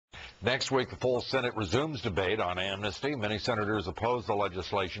Next week, the full Senate resumes debate on amnesty. Many senators oppose the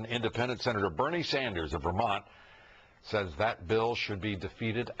legislation. Independent Senator Bernie Sanders of Vermont says that bill should be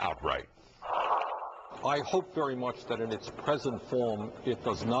defeated outright. I hope very much that in its present form it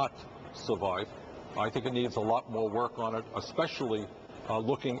does not survive. I think it needs a lot more work on it, especially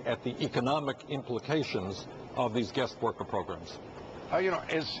looking at the economic implications of these guest worker programs.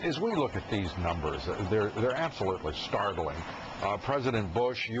 As we look at these numbers, they're absolutely startling. President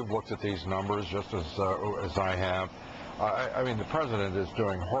Bush, you've looked at these numbers just as I have. I mean, the president is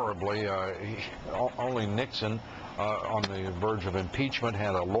doing horribly. Only Nixon, on the verge of impeachment,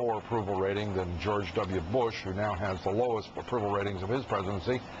 had a lower approval rating than George W. Bush, who now has the lowest approval ratings of his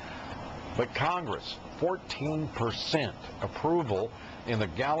presidency. But Congress, 14% approval in the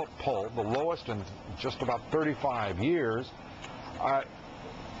Gallup poll, the lowest in just about 35 years.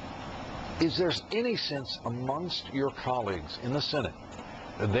 Is there any sense amongst your colleagues in the Senate,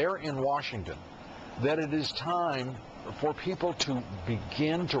 there in Washington, that it is time for people to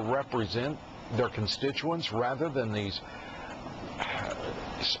begin to represent their constituents rather than these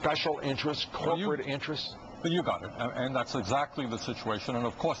special interests, corporate interests? But you got it, and that's exactly the situation, and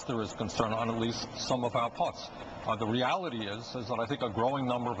of course there is concern on at least some of our parts. The reality is that I think a growing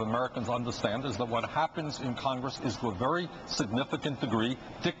number of Americans understand is that what happens in Congress is to a very significant degree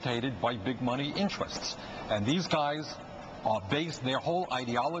dictated by big money interests. And these guys are based, their whole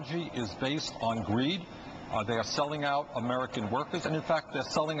ideology is based on greed. They are selling out American workers, and in fact they're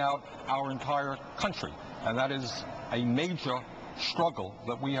selling out our entire country. And that is a major struggle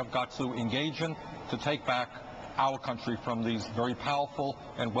that we have got to engage in to take back our country from these very powerful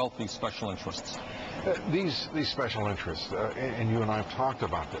and wealthy special interests. These special interests, and you and I have talked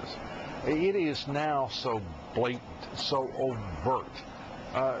about this, it is now so blatant, so overt,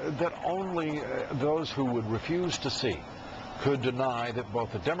 that only those who would refuse to see could deny that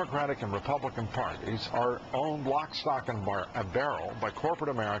both the Democratic and Republican parties are owned lock, stock, and barrel by corporate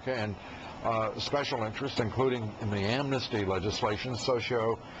America and special interests, including in the amnesty legislation,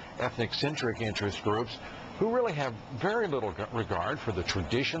 socio-ethnic-centric interest groups, who really have very little regard for the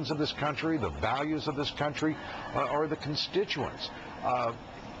traditions of this country, the values of this country, or the constituents.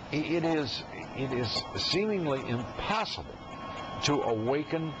 It is seemingly impossible to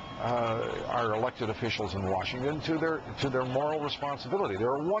awaken our elected officials in Washington to their moral responsibility.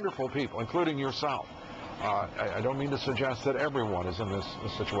 They're wonderful people, including yourself. I don't mean to suggest that everyone is in this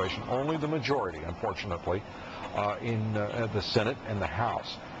situation. Only the majority, unfortunately, in the Senate and the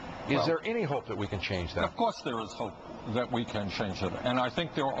House. Is there any hope that we can change that? Of course there is hope that we can change it. And I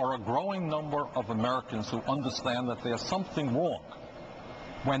think there are a growing number of Americans who understand that there's something wrong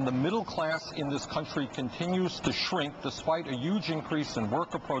when the middle class in this country continues to shrink despite a huge increase in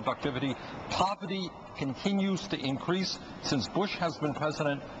worker productivity. Poverty continues to increase. Since Bush has been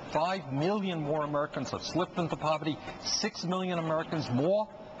president, 5 million more Americans have slipped into poverty. 6 million Americans more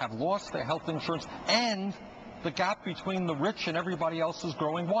have lost their health insurance, and the gap between the rich and everybody else is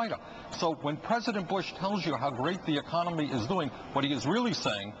growing wider. So when President Bush tells you how great the economy is doing, what he is really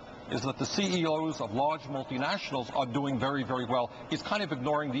saying is that the CEOs of large multinationals are doing very, very well. He's kind of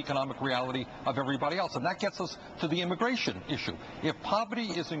ignoring the economic reality of everybody else. And that gets us to the immigration issue. If poverty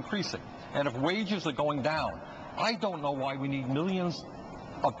is increasing and if wages are going down, I don't know why we need millions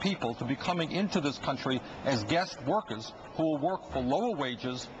of people to be coming into this country as guest workers who will work for lower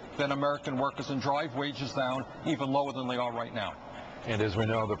wages than American workers and drive wages down even lower than they are right now. And as we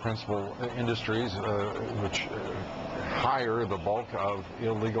know, the principal industries which hire the bulk of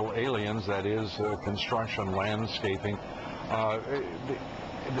illegal aliens, that is construction, landscaping,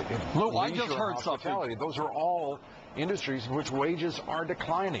 Lou, I just heard something. Those are all industries in which wages are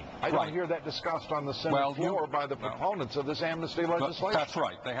declining. I don't hear that discussed on the Senate floor by the proponents of this amnesty legislation. That's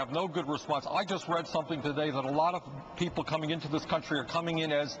right. They have no good response. I just read something today that a lot of people coming into this country are coming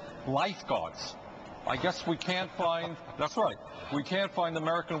in as lifeguards. I guess we can't find, that's right, we can't find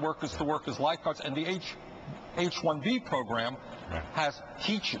American workers to work as lifeguards, and the H-1B program has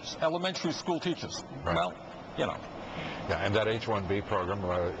teachers, elementary school teachers. Well, you know. Yeah, and that H-1B program,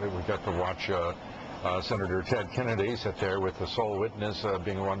 we got to watch Senator Ted Kennedy sit there with the sole witness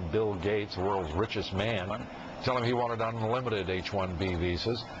being one Bill Gates, the world's richest man, tell him he wanted unlimited H-1B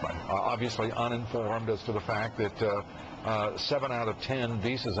visas, obviously uninformed as to the fact that 7 out of 10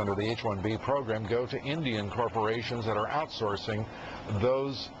 visas under the H-1B program go to Indian corporations that are outsourcing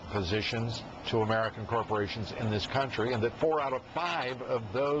those positions to American corporations in this country, and that 4 out of 5 of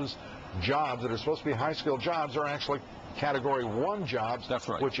those jobs that are supposed to be high-skilled jobs are actually Category 1 jobs,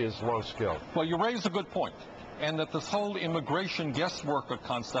 which is low-skilled. Well, you raise a good point, and that this whole immigration guest worker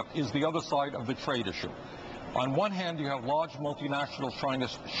concept is the other side of the trade issue. On one hand, you have large multinationals trying to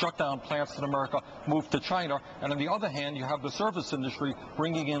shut down plants in America, move to China, and on the other hand, you have the service industry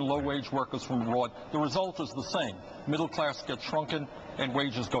bringing in low-wage workers from abroad. The result is the same. Middle class gets shrunken and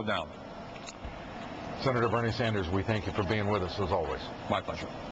wages go down. Senator Bernie Sanders, we thank you for being with us as always. My pleasure.